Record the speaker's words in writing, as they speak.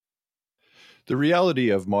The reality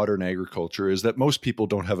of modern agriculture is that most people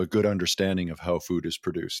don't have a good understanding of how food is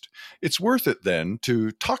produced. It's worth it then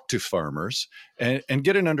to talk to farmers and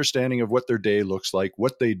get an understanding of what their day looks like,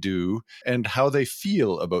 what they do, and how they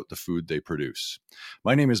feel about the food they produce.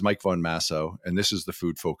 My name is Mike Von Massow, and this is the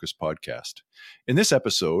Food Focus Podcast. In this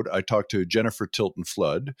episode, I talked to Jennifer Tilton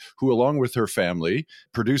Flood, who, along with her family,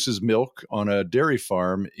 produces milk on a dairy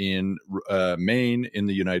farm in Maine in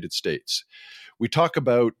the United States. We talk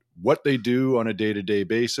about what they do on a day-to-day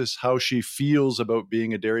basis, how she feels about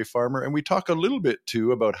being a dairy farmer, and we talk a little bit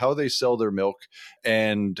too about how they sell their milk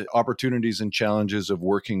and opportunities and challenges of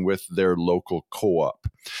working with their local co-op.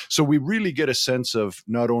 So we really get a sense of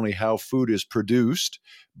not only how food is produced,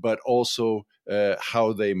 but also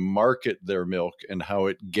how they market their milk and how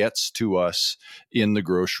it gets to us in the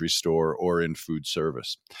grocery store or in food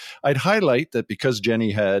service. I'd highlight that because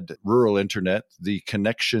Jenny had rural internet, the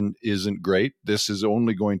connection isn't great. This is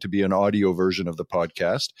only going to be an audio version of the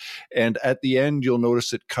podcast. And at the end, you'll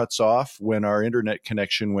notice it cuts off when our internet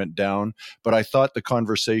connection went down. But I thought the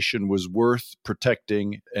conversation was worth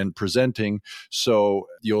protecting and presenting. So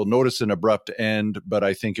you'll notice an abrupt end, but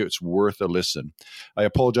I think it's worth a listen. I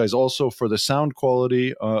apologize also for the sound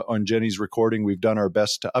quality on Jenny's recording. We've done our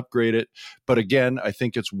best to upgrade it. But again, I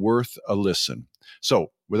think it's worth a listen.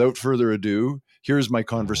 So without further ado, here's my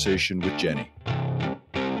conversation with Jenny.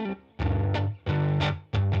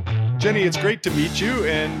 Jenny, it's great to meet you,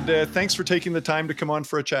 and thanks for taking the time to come on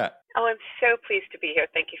for a chat. Oh, I'm so pleased to be here.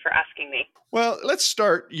 Thank you for asking me. Well, let's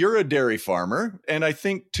start. You're a dairy farmer, and I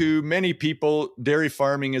think to many people, dairy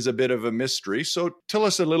farming is a bit of a mystery. So tell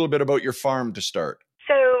us a little bit about your farm to start.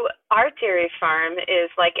 So our dairy farm is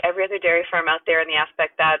like every other dairy farm out there in the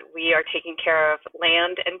aspect that we are taking care of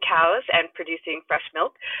land and cows and producing fresh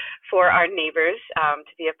milk for our neighbors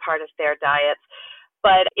to be a part of their diets.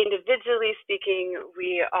 But individually speaking,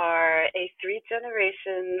 we are a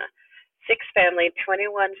 3-generation, 6-family,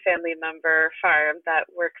 21 family member farm that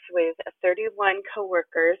works with 31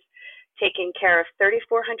 coworkers, taking care of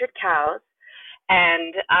 3,400 cows.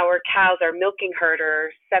 And our cows are milking herder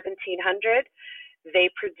 1,700. They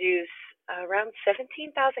produce around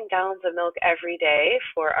 17,000 gallons of milk every day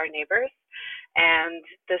for our neighbors. And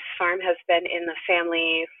this farm has been in the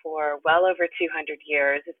family for well over 200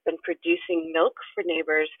 years. It's been producing milk for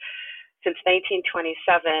neighbors since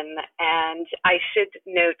 1927. And I should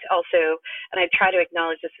note also, and I try to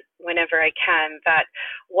acknowledge this whenever I can, that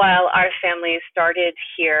while our family started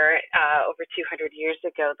here over 200 years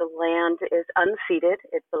ago, the land is unceded.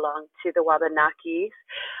 It belonged to the Wabanakis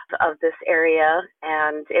of this area,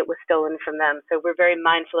 and it was stolen from them. So we're very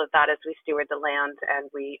mindful of that as we steward the land,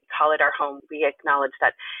 and we call it our home. We acknowledge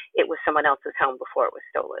that it was someone else's home before it was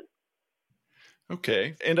stolen.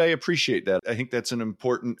 Okay. And I appreciate that. I think that's an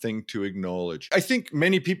important thing to acknowledge. I think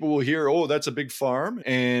many people will hear, oh, that's a big farm,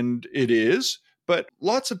 and it is. But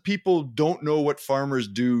lots of people don't know what farmers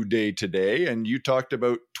do day to day. And you talked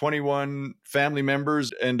about 21 family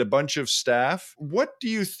members and a bunch of staff. What do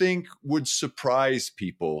you think would surprise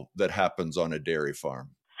people that happens on a dairy farm?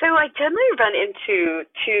 So I generally run into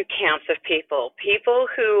two camps of people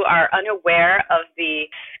who are unaware of the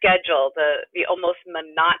schedule, the almost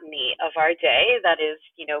monotony of our day that is,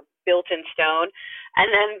 built in stone. And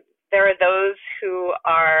then there are those who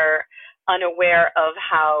are unaware of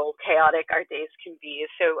how chaotic our days can be.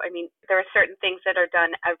 So, there are certain things that are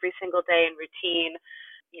done every single day in routine.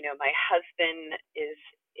 My husband is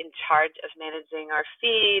in charge of managing our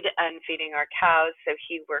feed and feeding our cows. So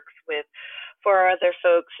he works with 4 other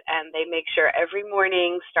folks, and they make sure every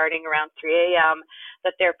morning, starting around 3 a.m.,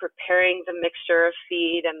 that they're preparing the mixture of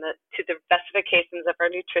feed and to the specifications of our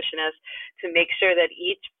nutritionist to make sure that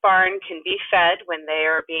each barn can be fed when they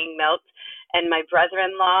are being milked. And my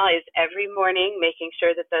brother-in-law is every morning making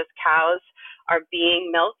sure that those cows are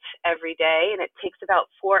being milked every day. And it takes about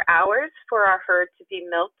 4 hours for our herd to be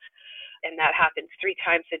milked. And that happens 3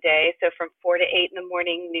 times a day. So from 4 to 8 in the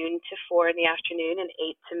morning, noon to 4 in the afternoon, and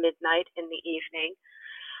 8 to midnight in the evening.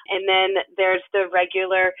 And then there's the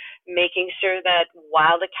regular making sure that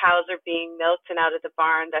while the cows are being milked and out of the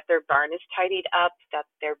barn, that their barn is tidied up, that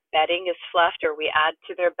their bedding is fluffed or we add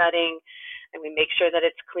to their bedding, and we make sure that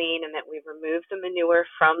it's clean and that we remove the manure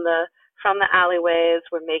from the alleyways.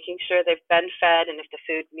 We're making sure they've been fed, and if the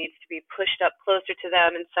food needs to be pushed up closer to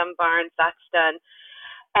them in some barns, that's done.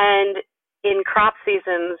 And in crop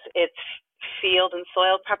seasons, it's field and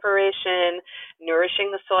soil preparation, nourishing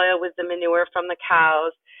the soil with the manure from the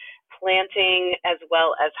cows, planting as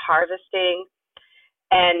well as harvesting.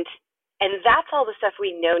 And that's all the stuff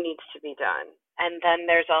we know needs to be done. And then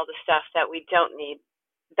there's all the stuff that we don't need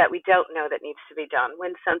that we don't know that needs to be done,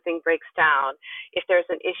 when something breaks down, if there's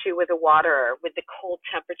an issue with the water, with the cold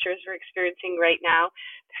temperatures we're experiencing right now.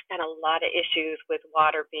 There's been a lot of issues with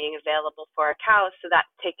water being available for our cows, so that's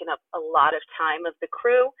taken up a lot of time of the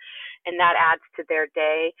crew, and that adds to their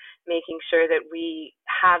day, making sure that we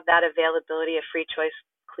have that availability of free choice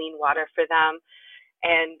clean water for them,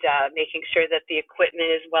 and making sure that the equipment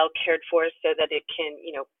is well cared for so that it can,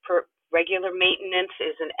 regular maintenance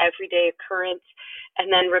is an everyday occurrence,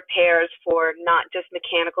 and then repairs for not just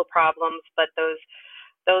mechanical problems, but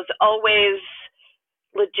those always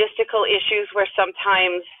logistical issues where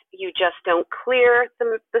sometimes you just don't clear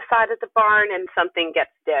the side of the barn and something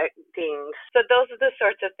gets dinged. So those are the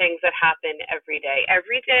sorts of things that happen every day.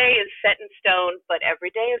 Every day is set in stone, but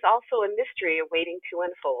every day is also a mystery awaiting to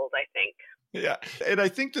unfold, I think. Yeah. And I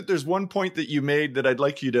think that there's one point that you made that I'd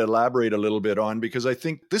like you to elaborate a little bit on, because I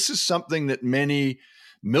think this is something that many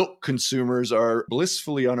milk consumers are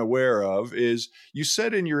blissfully unaware of. Is you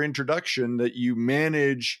said in your introduction that you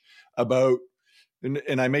manage about,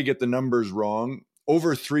 and I may get the numbers wrong,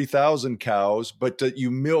 over 3,000 cows, but that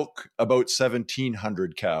you milk about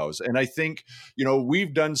 1,700 cows. And I think,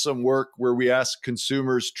 we've done some work where we ask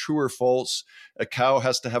consumers, true or false, a cow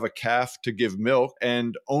has to have a calf to give milk.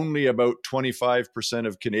 And only about 25%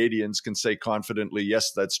 of Canadians can say confidently,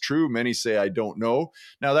 yes, that's true. Many say, I don't know.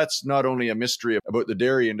 Now, that's not only a mystery about the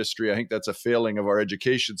dairy industry. I think that's a failing of our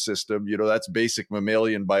education system. That's basic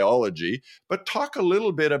mammalian biology. But talk a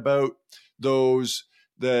little bit about those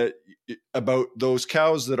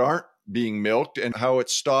cows that aren't being milked and how it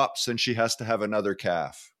stops and she has to have another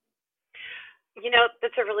calf.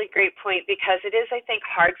 That's a really great point, because it is, I think,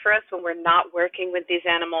 hard for us when we're not working with these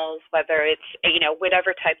animals, whether it's,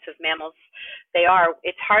 whatever types of mammals they are.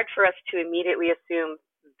 It's hard for us to immediately assume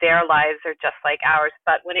their lives are just like ours.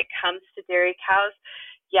 But when it comes to dairy cows,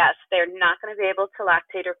 yes, they're not going to be able to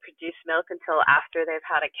lactate or produce milk until after they've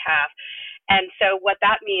had a calf. And so what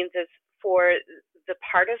that means is, for the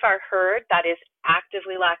part of our herd that is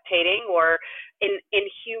actively lactating, or in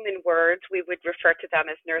human words, we would refer to them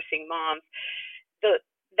as nursing moms,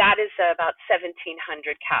 that is about 1,700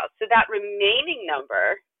 cows. So that remaining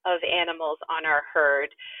number of animals on our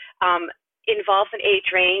herd involves an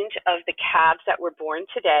age range of the calves that were born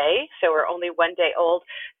today, so are only 1 day old,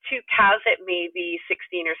 to cows that may be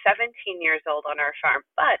 16 or 17 years old on our farm.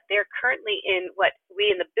 But they're currently in what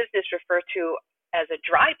we in the business refer to as a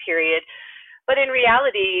dry period, but in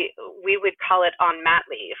reality, we would call it on mat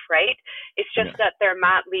leave, right? It's just that their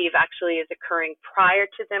mat leave actually is occurring prior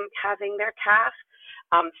to them having their calf.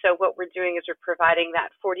 So what we're doing is we're providing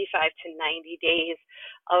that 45 to 90 days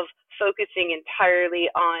of focusing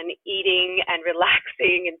entirely on eating and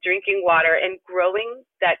relaxing and drinking water and growing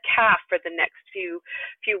that calf for the next few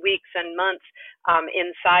weeks and months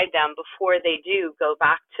inside them before they do go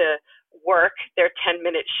back to work their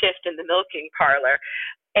 10-minute shift in the milking parlor.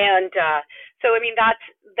 And so,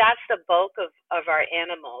 that's the bulk of our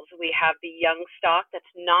animals. We have the young stock that's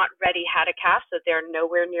not ready, had a calf, so they're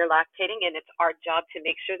nowhere near lactating, and it's our job to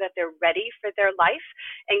make sure that they're ready for their life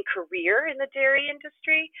and career in the dairy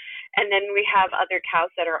industry. And then we have other cows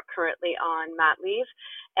that are currently on mat leave,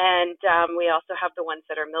 and we also have the ones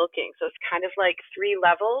that are milking. So it's kind of like 3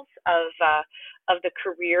 levels of the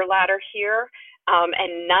career ladder here.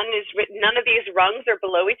 And none of these rungs are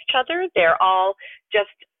below each other. They're all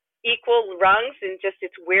just equal rungs, and just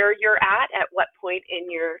it's where you're at what point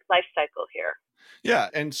in your life cycle here. Yeah.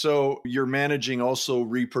 And so you're managing also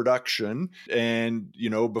reproduction, and,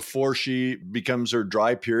 before she becomes her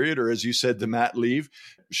dry period, or as you said, the mat leave,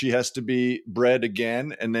 she has to be bred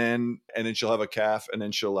again, and then she'll have a calf, and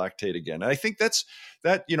then she'll lactate again. And I think that's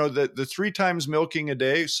the 3 times milking a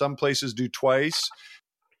day. Some places do twice.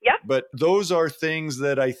 Yeah. But those are things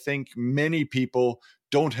that I think many people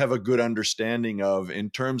don't have a good understanding of in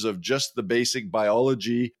terms of just the basic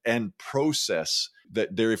biology and process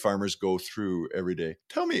that dairy farmers go through every day.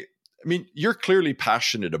 Tell me, you're clearly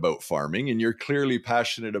passionate about farming, and you're clearly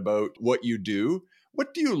passionate about what you do.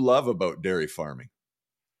 What do you love about dairy farming?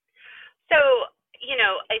 So,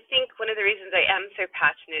 I think one of the reasons I am so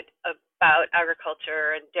passionate about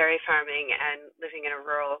agriculture and dairy farming and living in a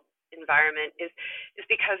rural environment is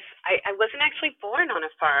because I wasn't actually born on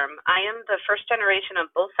a farm. I am the first generation on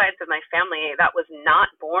both sides of my family that was not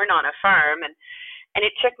born on a farm, and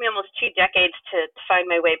it took me almost 2 decades to find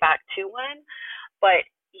my way back to one. But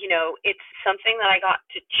it's something that I got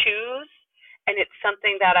to choose And it's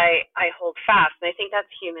something that I hold fast. And I think that's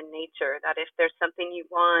human nature, that if there's something you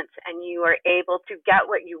want and you are able to get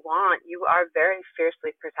what you want, you are very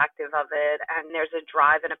fiercely protective of it. And there's a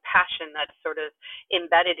drive and a passion that's sort of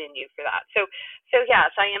embedded in you for that. So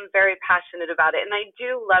yes, I am very passionate about it. And I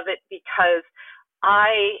do love it because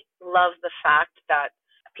I love the fact that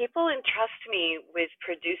people entrust me with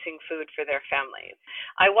producing food for their families.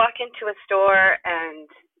 I walk into a store and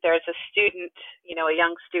there's a student, a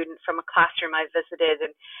young student from a classroom I visited,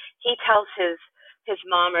 and he tells his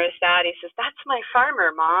mom or his dad, he says, "That's my farmer,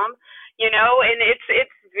 Mom," and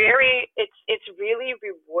it's really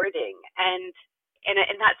rewarding, and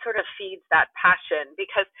that sort of feeds that passion,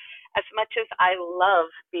 because as much as I love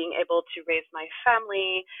being able to raise my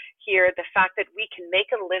family here, the fact that we can make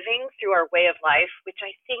a living through our way of life, which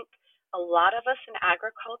I think a lot of us in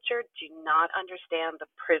agriculture do not understand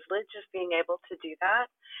the privilege of being able to do that.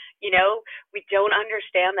 We don't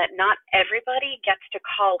understand that not everybody gets to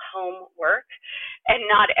call home work, and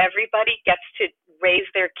not everybody gets to raise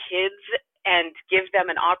their kids and give them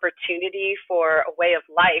an opportunity for a way of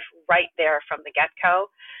life right there from the get-go.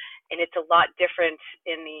 And it's a lot different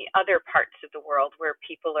in the other parts of the world where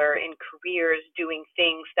people are in careers doing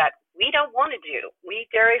things that we don't want to do. We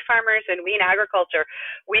dairy farmers and we in agriculture,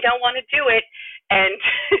 we don't want to do it. And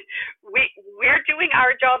we're doing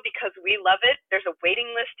our job because we love it. There's a waiting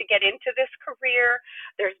list to get into this career.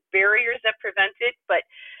 There's barriers that prevent it. But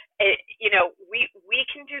we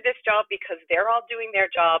can do this job because they're all doing their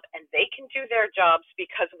job, and they can do their jobs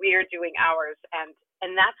because we are doing ours. And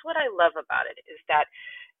that's what I love about it, is that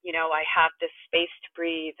I have this space to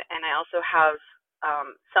breathe, and I also have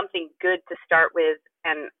something good to start with,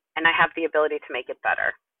 and I have the ability to make it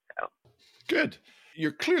better. So good.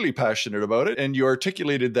 You're clearly passionate about it, and you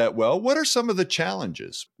articulated that well. What are some of the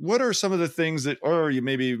challenges? What are some of the things that, you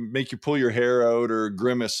maybe make you pull your hair out or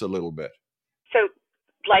grimace a little bit? So,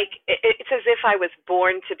 it's as if I was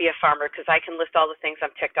born to be a farmer, because I can list all the things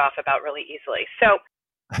I'm ticked off about really easily. So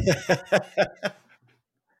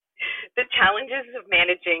the challenges of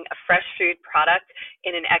managing a fresh food product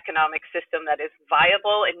in an economic system that is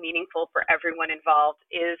viable and meaningful for everyone involved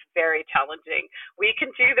is very challenging. We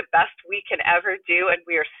can do the best we can ever do, and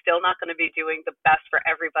we are still not going to be doing the best for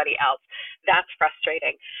everybody else. That's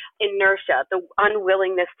frustrating. Inertia, the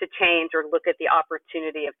unwillingness to change or look at the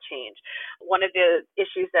opportunity of change. One of the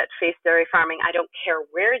issues that face dairy farming, I don't care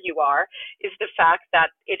where you are, is the fact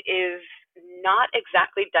that it is not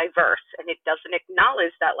exactly diverse, and it doesn't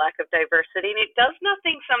acknowledge that lack of diversity, and it does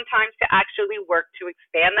nothing sometimes to actually work to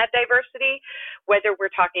expand that diversity, whether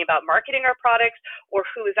we're talking about marketing our products or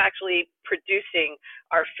who is actually producing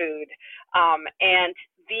our food. And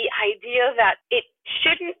the idea that it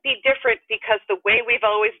shouldn't be different because the way we've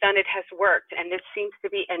always done it has worked, and this seems to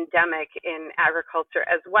be endemic in agriculture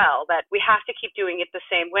as well, that we have to keep doing it the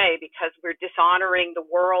same way because we're dishonoring the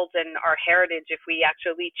world and our heritage if we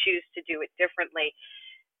actually choose to do it differently.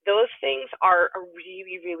 Those things are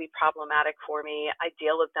really, really problematic for me. I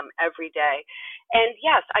deal with them every day. And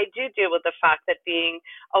yes, I do deal with the fact that being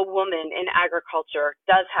a woman in agriculture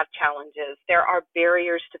does have challenges. There are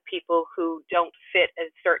barriers to people who don't fit a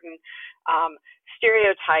certain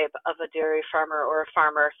stereotype of a dairy farmer or a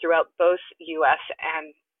farmer throughout both US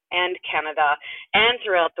and Canada and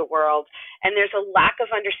throughout the world. And there's a lack of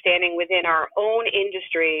understanding within our own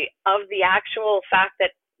industry of the actual fact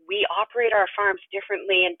that we operate our farms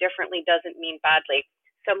differently, and differently doesn't mean badly.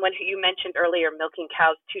 Someone who you mentioned earlier, milking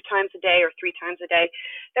cows 2 times a day or 3 times a day.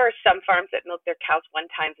 There are some farms that milk their cows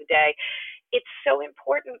 1 time a day. It's so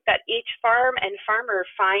important that each farm and farmer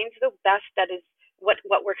finds the best that is what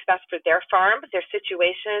works best for their farm, their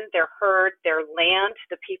situation, their herd, their land,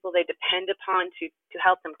 the people they depend upon to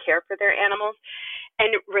help them care for their animals,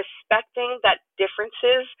 and respecting that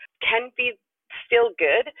differences can be still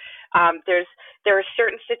good. There are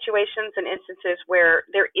certain situations and instances where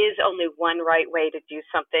there is only one right way to do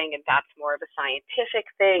something, and that's more of a scientific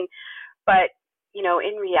thing. But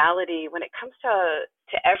in reality, when it comes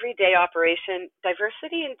to everyday operation,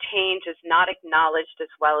 diversity and change is not acknowledged as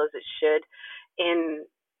well as it should, in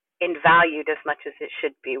valued as much as it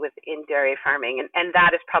should be within dairy farming, and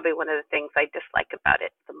that is probably one of the things I dislike about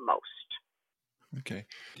it the most. Okay,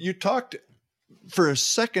 you talked for a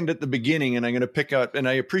second at the beginning, and I'm going to pick out, and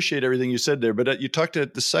I appreciate everything you said there, but you talked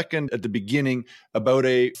at the beginning about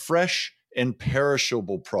a fresh and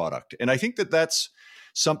perishable product. And I think that that's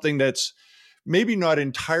something that's maybe not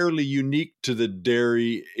entirely unique to the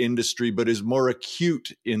dairy industry, but is more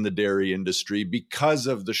acute in the dairy industry because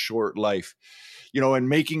of the short life. And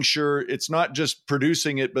making sure it's not just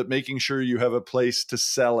producing it, but making sure you have a place to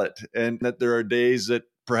sell it. And that there are days that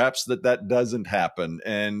perhaps that doesn't happen.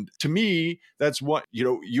 And to me, that's what,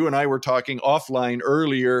 you and I were talking offline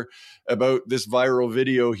earlier about this viral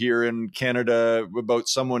video here in Canada about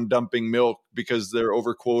someone dumping milk because they're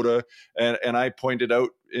over quota. And I pointed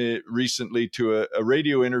out recently to a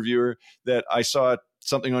radio interviewer that I saw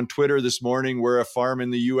something on Twitter this morning where a farm in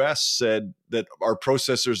the US said that our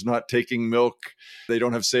processor's not taking milk. They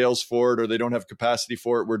don't have sales for it, or they don't have capacity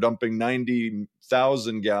for it. We're dumping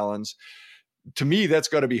 90,000 gallons. To me, that's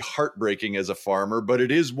got to be heartbreaking as a farmer, but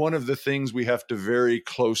it is one of the things we have to very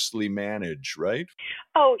closely manage, right?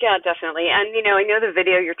 Oh, yeah, definitely. And, I know the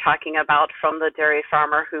video you're talking about from the dairy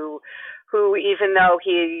farmer who even though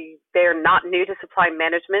they're not new to supply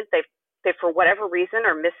management, they for whatever reason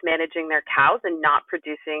are mismanaging their cows and not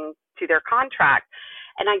producing to their contract.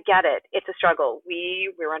 And I get it. It's a struggle.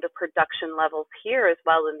 We're under production levels here as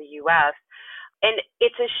well in the U.S. And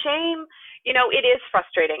it's a shame, it is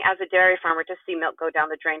frustrating as a dairy farmer to see milk go down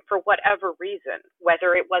the drain for whatever reason,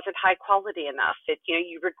 whether it wasn't high quality enough,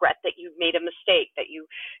 you regret that you made a mistake, that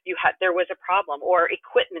there was a problem, or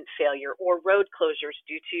equipment failure, or road closures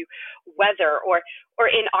due to weather, or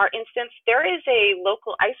in our instance, there is a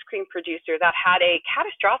local ice cream producer that had a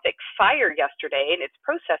catastrophic fire yesterday in its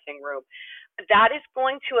processing room. That is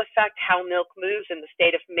going to affect how milk moves in the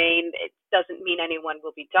state of Maine. It doesn't mean anyone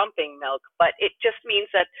will be dumping milk, but it just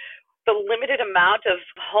means that the limited amount of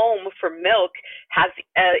home for milk has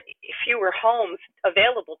fewer homes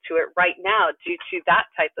available to it right now due to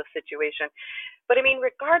that type of situation. But I mean,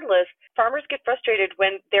 regardless, farmers get frustrated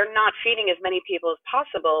when they're not feeding as many people as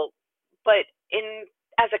possible. But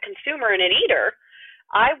as a consumer and an eater,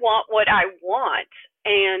 I want what I want.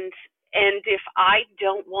 And if I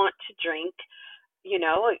don't want to drink,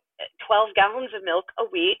 12 gallons of milk a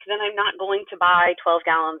week, then I'm not going to buy 12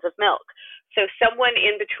 gallons of milk. So someone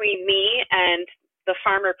in between me and the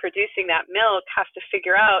farmer producing that milk has to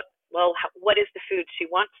figure out, well, what is the food she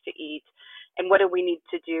wants to eat, and what do we need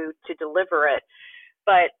to do to deliver it?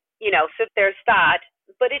 But, so there's that.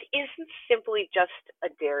 But it isn't simply just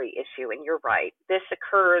a dairy issue, and you're right. This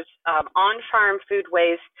occurs on-farm food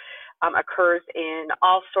waste. Occurs in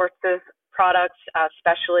all sorts of products,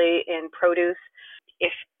 especially in produce.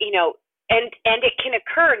 And it can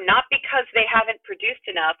occur not because they haven't produced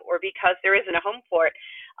enough or because there isn't a home for it.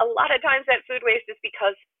 A lot of times that food waste is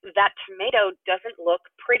because that tomato doesn't look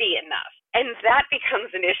pretty enough, and that becomes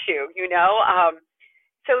an issue.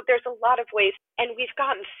 So there's a lot of waste, and we've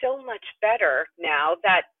gotten so much better now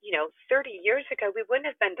that 30 years ago we wouldn't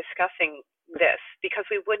have been discussing this because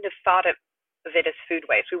we wouldn't have thought of it as food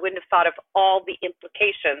waste. We wouldn't have thought of all the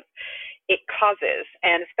implications it causes.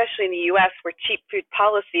 And especially in the U.S., where cheap food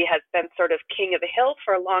policy has been sort of king of the hill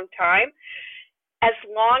for a long time, as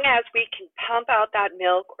long as we can pump out that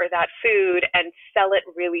milk or that food and sell it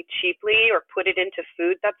really cheaply or put it into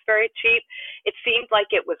food that's very cheap, it seemed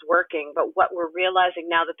like it was working. But what we're realizing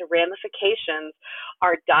now that the ramifications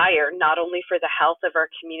are dire, not only for the health of our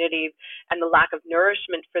community and the lack of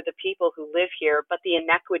nourishment for the people who live here, but the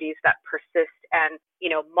inequities that persist and,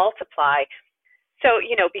 multiply. So,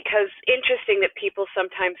 because interesting that people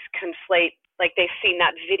sometimes conflate, like they've seen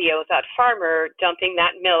that video of that farmer dumping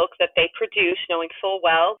that milk that they produced, knowing full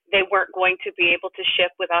well they weren't going to be able to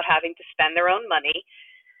ship without having to spend their own money.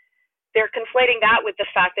 They're conflating that with the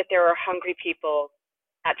fact that there are hungry people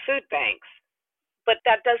at food banks. But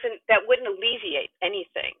that wouldn't alleviate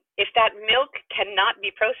anything. If that milk cannot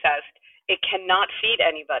be processed, it cannot feed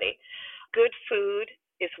anybody. Good food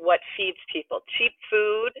is what feeds people. Cheap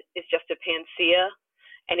food is just a panacea,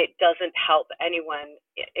 and it doesn't help anyone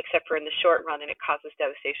except for in the short run, and it causes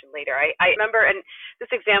devastation later. I remember, and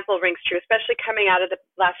this example rings true, especially coming out of the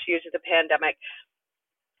last few years of the pandemic,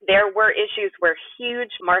 there were issues where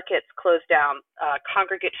huge markets closed down,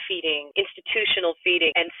 congregate feeding, institutional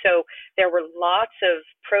feeding, and so there were lots of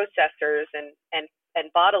processors and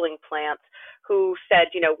bottling plants who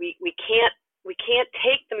said, we can't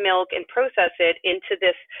take the milk and process it into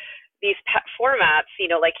these formats,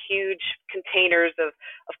 like huge containers of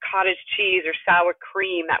cottage cheese or sour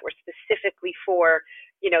cream that were specifically for,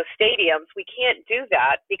 stadiums. We can't do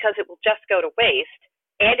that because it will just go to waste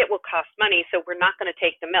and it will cost money. So we're not going to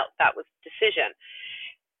take the milk. That was the decision.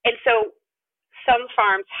 And so some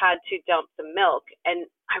farms had to dump the milk. And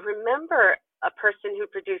I remember a person who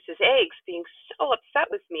produces eggs being so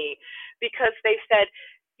upset with me because they said,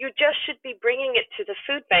 you just should be bringing it to the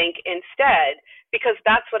food bank instead, because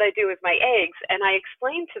that's what I do with my eggs. And I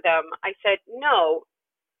explained to them, I said, no,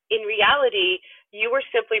 in reality, you were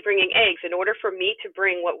simply bringing eggs. In order for me to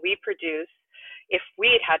bring what we produce, if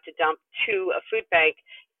we had to dump to a food bank,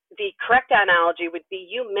 the correct analogy would be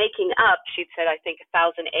you making up, she'd said, I think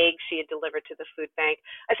 1,000 eggs she had delivered to the food bank.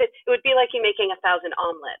 I said, it would be like you making 1,000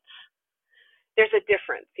 omelets. There's a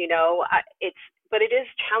difference, but it is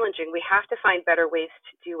challenging. We have to find better ways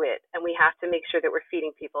to do it, and we have to make sure that we're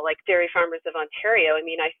feeding people. Like Dairy Farmers of Ontario,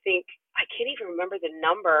 I think, I can't even remember the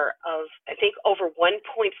number of, I think over 1.4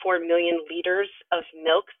 million liters of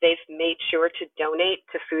milk they've made sure to donate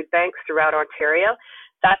to food banks throughout Ontario.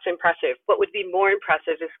 That's impressive. What would be more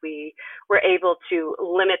impressive is we were able to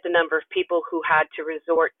limit the number of people who had to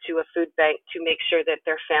resort to a food bank to make sure that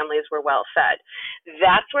their families were well fed.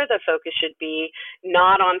 That's where the focus should be,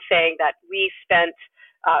 not on saying that we spent,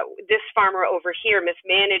 this farmer over here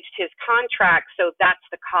mismanaged his contract, so that's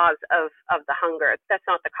the cause of the hunger. That's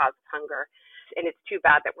not the cause of hunger. And it's too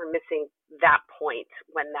bad that we're missing that point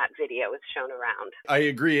when that video is shown around. I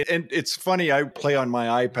agree. And it's funny, I play on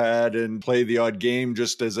my iPad and play the odd game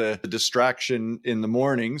just as a distraction in the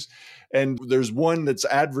mornings. And there's one that's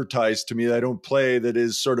advertised to me that I don't play that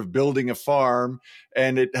is sort of building a farm,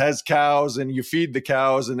 and it has cows and you feed the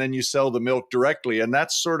cows and then you sell the milk directly. And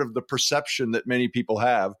that's sort of the perception that many people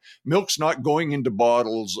have. Milk's not going into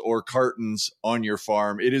bottles or cartons on your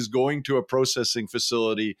farm. It is going to a processing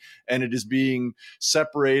facility and it is being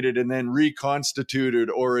separated and then reconstituted,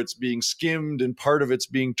 or it's being skimmed and part of it's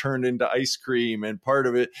being turned into ice cream and part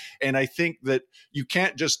of it. And I think that you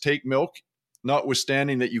can't just take milk,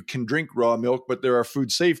 notwithstanding that you can drink raw milk, but there are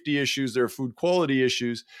food safety issues, there are food quality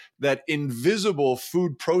issues. That invisible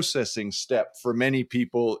food processing step for many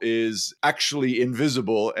people is actually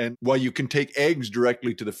invisible. And while you can take eggs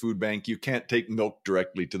directly to the food bank, you can't take milk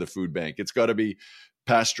directly to the food bank. It's got to be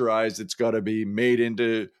pasteurized, it's got to be made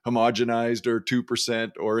into homogenized or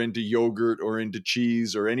 2% or into yogurt or into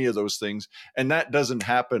cheese or any of those things. And that doesn't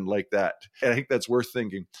happen like that. And I think that's worth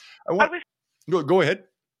thinking. Go ahead.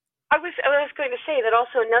 I was going to say that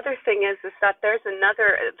also another thing is that there's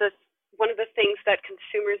one of the things that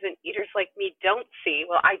consumers and eaters like me don't see.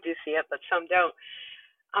 Well, I do see it, but some don't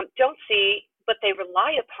see, but they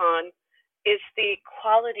rely upon is the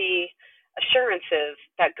quality assurances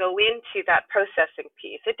that go into that processing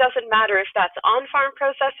piece. It doesn't matter if that's on-farm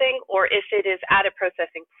processing or if it is at a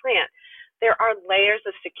processing plant. There are layers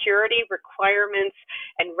of security requirements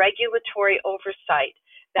and regulatory oversight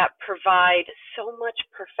that provide so much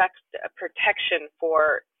protection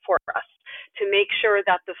for us to make sure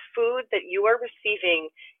that the food that you are receiving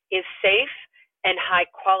is safe and high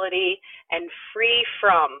quality and free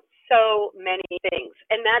from so many things.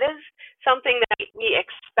 And that is something that we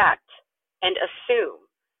expect and assume,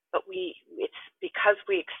 but it's because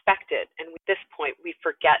we expect it, and at this point we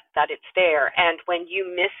forget that it's there. And when you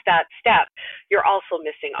miss that step, you're also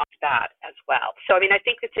missing off that as well. So I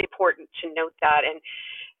think it's important to note that, and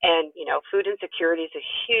food insecurity is a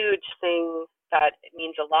huge thing that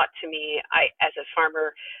means a lot to me. As a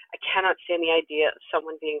farmer, I cannot stand the idea of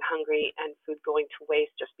someone being hungry and food going to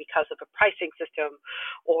waste just because of a pricing system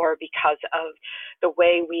or because of the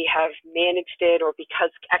way we have managed it or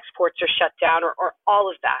because exports are shut down or all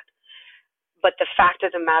of that. But the fact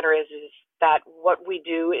of the matter is that what we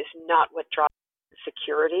do is not what drives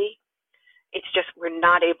security. It's just we're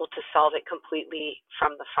not able to solve it completely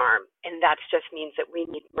from the farm. And that just means that we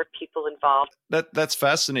need more people involved. That's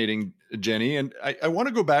fascinating, Jenny. And I want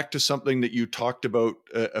to go back to something that you talked about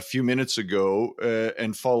a few minutes ago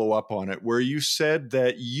and follow up on it, where you said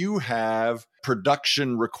that you have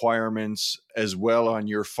production requirements as well on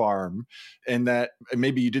your farm, and that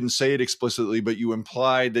maybe you didn't say it explicitly, but you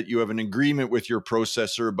implied that you have an agreement with your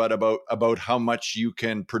processor but about how much you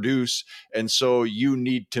can produce, and so you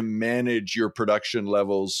need to manage your production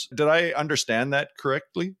levels. Did I understand that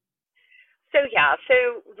correctly? So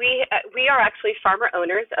we are actually farmer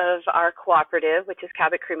owners of our cooperative, which is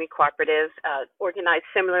Cabot Creamy Cooperative, organized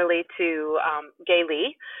similarly to Gay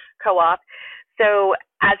Lea Co-op. So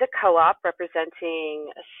as a co-op representing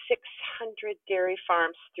 600 dairy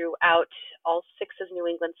farms throughout all 6 of New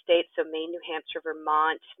England states, so Maine, New Hampshire,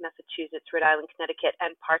 Vermont, Massachusetts, Rhode Island, Connecticut,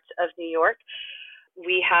 and parts of New York,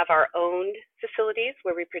 we have our own facilities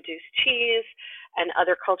where we produce cheese and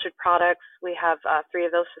other cultured products. We have 3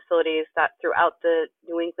 of those facilities that throughout the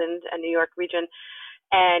New England and New York region,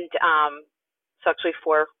 and so actually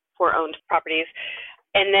 4 owned properties.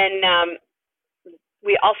 And then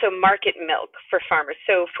we also market milk for farmers.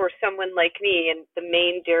 So for someone like me and the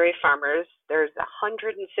Maine dairy farmers, there's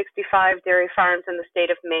 165 dairy farms in the state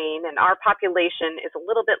of Maine, and our population is a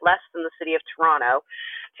little bit less than the city of Toronto.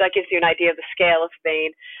 So that gives you an idea of the scale of Maine.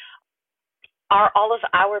 All of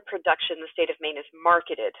our production in the state of Maine is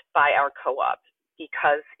marketed by our co-op.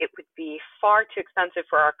 because it would be far too expensive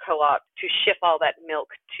for our co-op to ship all that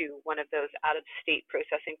milk to one of those out-of-state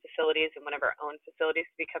processing facilities and one of our own facilities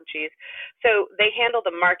to become cheese. So they handle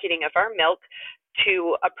the marketing of our milk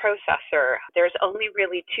to a processor. There's only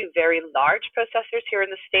really two very large processors here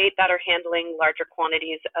in the state that are handling larger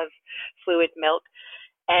quantities of fluid milk.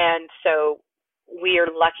 And so we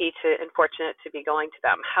are lucky and fortunate to be going to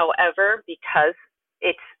them. However, because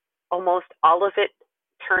it's almost all of it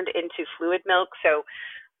turned into fluid milk, so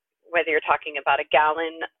whether you're talking about a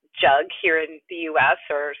gallon jug here in the U.S.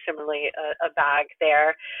 or similarly a bag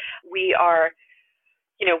there, we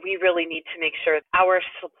really need to make sure our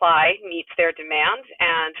supply meets their demand,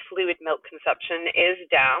 and fluid milk consumption is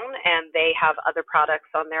down, and they have other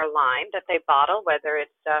products on their line that they bottle, whether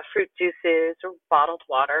it's fruit juices or bottled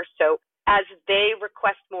water. So as they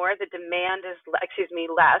request more, the demand is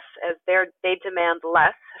less. As they demand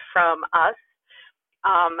less from us,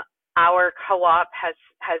 our co-op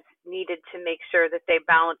has needed to make sure that they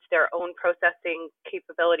balance their own processing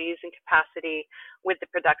capabilities and capacity with the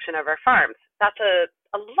production of our farms. That's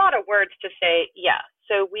a lot of words to say, yeah.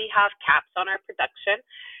 So we have caps on our production.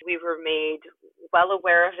 We were made well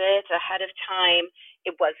aware of it ahead of time.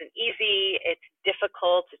 It wasn't easy. It's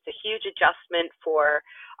difficult. It's a huge adjustment for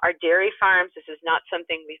our dairy farms. This is not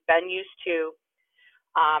something we've been used to.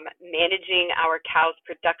 Managing our cows'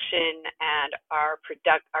 production and our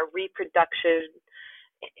reproduction,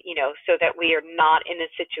 so that we are not in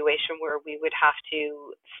a situation where we would have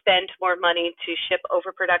to spend more money to ship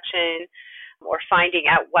overproduction, or finding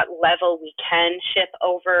out what level we can ship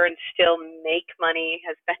over and still make money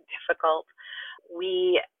has been difficult.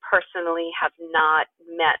 We personally have not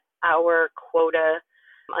met our quota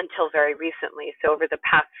until very recently, so over the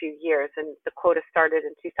past few years, and the quota started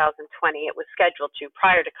in 2020. It was scheduled to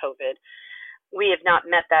prior to COVID. We have not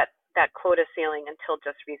met that quota ceiling until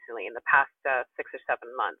just recently, in the past 6 or 7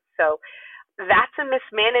 months. So that's a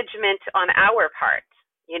mismanagement on our part.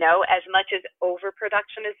 As much as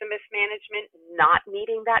overproduction is a mismanagement, not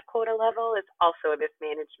meeting that quota level is also a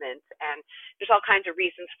mismanagement, and there's all kinds of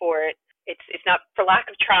reasons for it. It's not for lack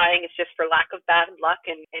of trying, it's just for lack of bad luck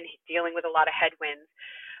and dealing with a lot of headwinds.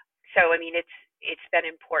 So, it's been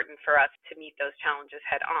important for us to meet those challenges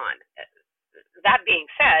head on. That being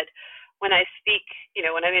said, when I speak,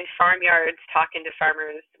 when I'm in farmyards talking to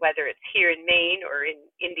farmers, whether it's here in Maine or in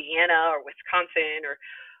Indiana or Wisconsin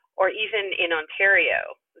or even in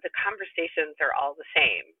Ontario, the conversations are all the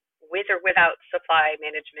same, with or without supply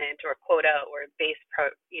management or quota or base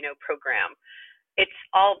program. It's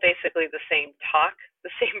all basically the same talk,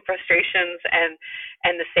 the same frustrations,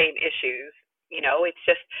 and the same issues. It's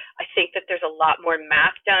just, I think that there's a lot more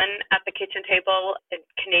math done at the kitchen table in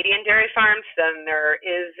Canadian dairy farms than there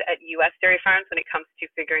is at U.S. dairy farms when it comes to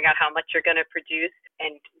figuring out how much you're going to produce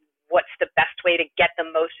and what's the best way to get the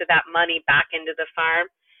most of that money back into the farm.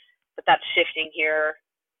 But that's shifting here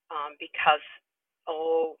because,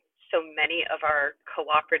 so many of our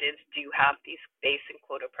cooperatives do have these base and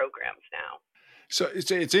quota programs now. So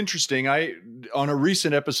it's interesting. On a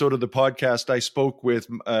recent episode of the podcast, I spoke with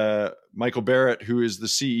Michael Barrett, who is the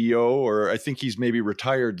CEO, or I think he's maybe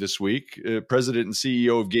retired this week, president and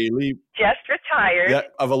CEO of Gay-Lea. Just retired.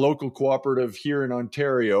 Of a local cooperative here in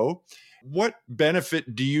Ontario. What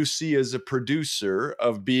benefit do you see as a producer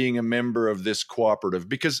of being a member of this cooperative?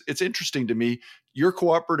 Because it's interesting to me, your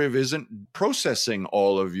cooperative isn't processing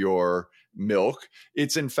all of your milk.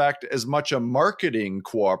 It's in fact as much a marketing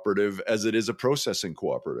cooperative as it is a processing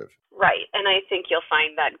cooperative. Right. And I think you'll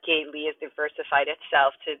find that Gay-Lea has diversified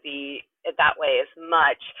itself to be that way as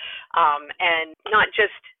much. And not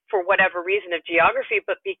just for whatever reason of geography,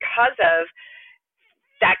 but because of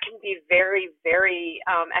that can be very, very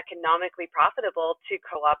economically profitable to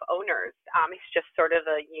co-op owners. It's just sort of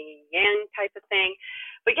a yin-yang type of thing.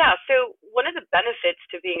 But yeah, so one of the benefits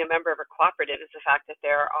to being a member of a cooperative is the fact that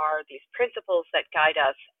there are these principles that guide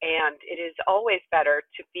us, and it is always better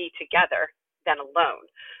to be together than alone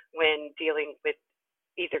when dealing with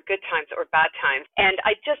either good times or bad times. And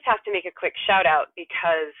I just have to make a quick shout out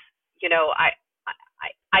because,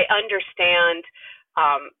 I understand,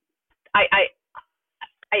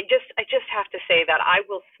 I just have to say that I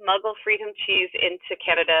will smuggle Freedom Cheese into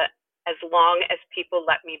Canada as long as people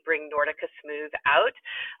let me bring Nordica Smooth out,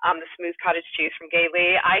 the smooth cottage cheese from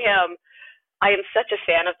Gay-Lea. I am such a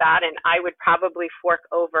fan of that, and I would probably fork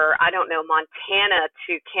over, Montana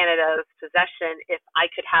to Canada's possession if I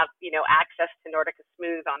could have, access to Nordica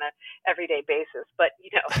Smooth on a everyday basis. But,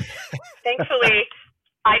 thankfully,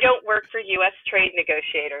 I don't work for U.S. trade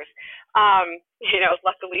negotiators,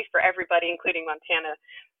 luckily for everybody, including Montana.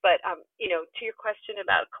 But, to your question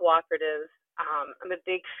about cooperatives, I'm a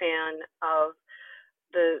big fan of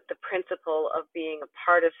the principle of being a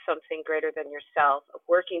part of something greater than yourself, of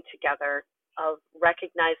working together, of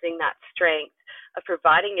recognizing that strength, of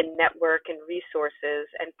providing a network and resources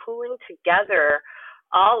and pooling together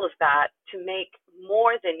all of that to make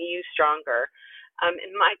more than you stronger.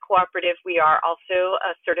 In my cooperative, we are also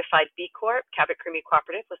a certified B Corp. Cabot Creamery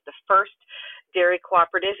Cooperative was the first dairy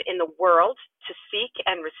cooperative in the world to seek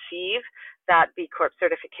and receive that B Corp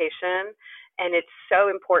certification. And it's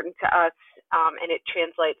so important to us, and it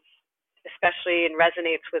translates especially and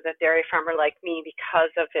resonates with a dairy farmer like me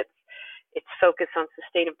because of its focus on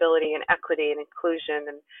sustainability and equity and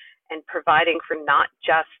inclusion, and providing for not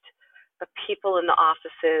just the people in the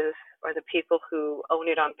offices or the people who own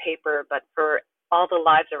it on paper, but for all the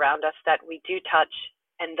lives around us that we do touch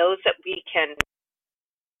and those that we can.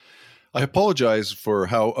 I apologize for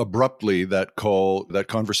how abruptly that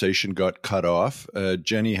conversation got cut off.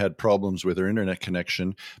 Jenny had problems with her internet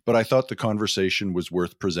connection, but I thought the conversation was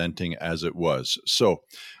worth presenting as it was. So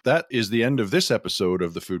that is the end of this episode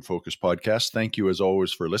of the Food Focus podcast. Thank you as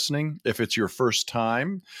always for listening. If it's your first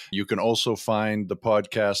time, you can also find the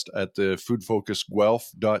podcast at the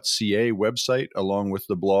foodfocusguelph.ca website, along with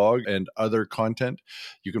the blog and other content.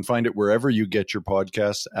 You can find it wherever you get your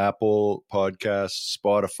podcasts, Apple Podcasts,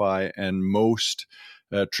 Spotify, and most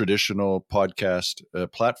traditional podcast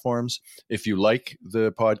platforms. If you like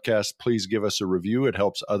the podcast, please give us a review. It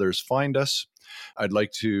helps others find us. I'd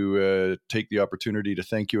like to take the opportunity to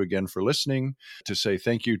thank you again for listening, to say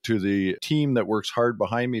thank you to the team that works hard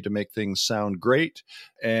behind me to make things sound great,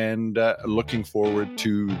 and looking forward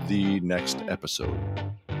to the next episode.